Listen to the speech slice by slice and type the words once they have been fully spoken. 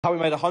How we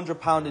made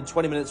 £100 in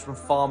 20 minutes from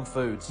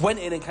Farmfoods. Went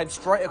in and came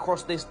straight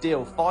across this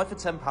deal, 5 for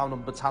 £10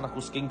 on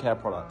botanical skincare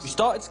products. We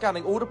started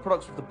scanning all the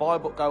products with the Buy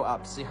Book Go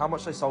app to see how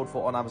much they sold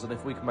for on Amazon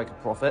if we could make a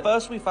profit.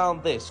 First we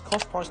found this,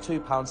 cost price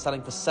 £2,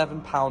 selling for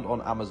 £7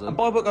 on Amazon. And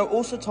Buy Book Go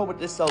also told me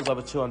this sells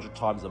over 200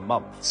 times a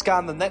month.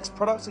 Scanned the next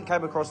products and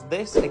came across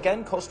this,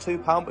 again cost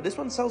 £2, but this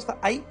one sells for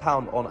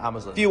 £8 on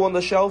Amazon. Few on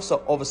the shelf,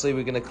 so obviously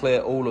we're going to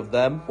clear all of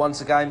them.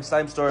 Once again,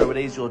 same story with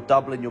these, you're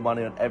doubling your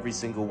money on every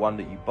single one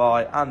that you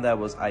buy, and there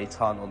was a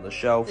ton on the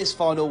shelf. This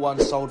final one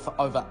sold for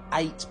over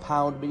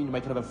 £8, meaning you're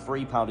making over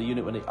 £3 a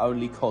unit when it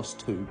only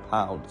costs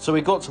 £2. So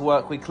we got to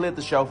work, we cleared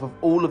the shelf of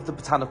all of the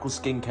botanical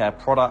skincare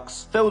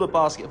products, filled a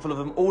basket full of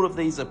them. All of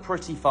these are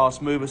pretty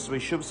fast movers, so we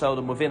should sell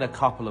them within a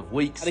couple of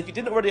weeks. And if you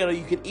didn't already know,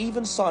 you can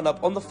even sign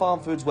up on the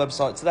Farmfoods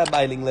website to their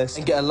mailing list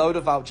and get a load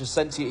of vouchers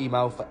sent to your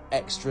email for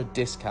extra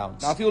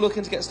discounts. Now, if you're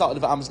looking to get started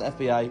with Amazon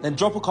FBA, then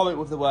drop a comment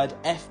with the word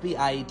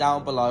FBA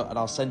down below and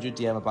I'll send you a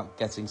DM about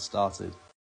getting started.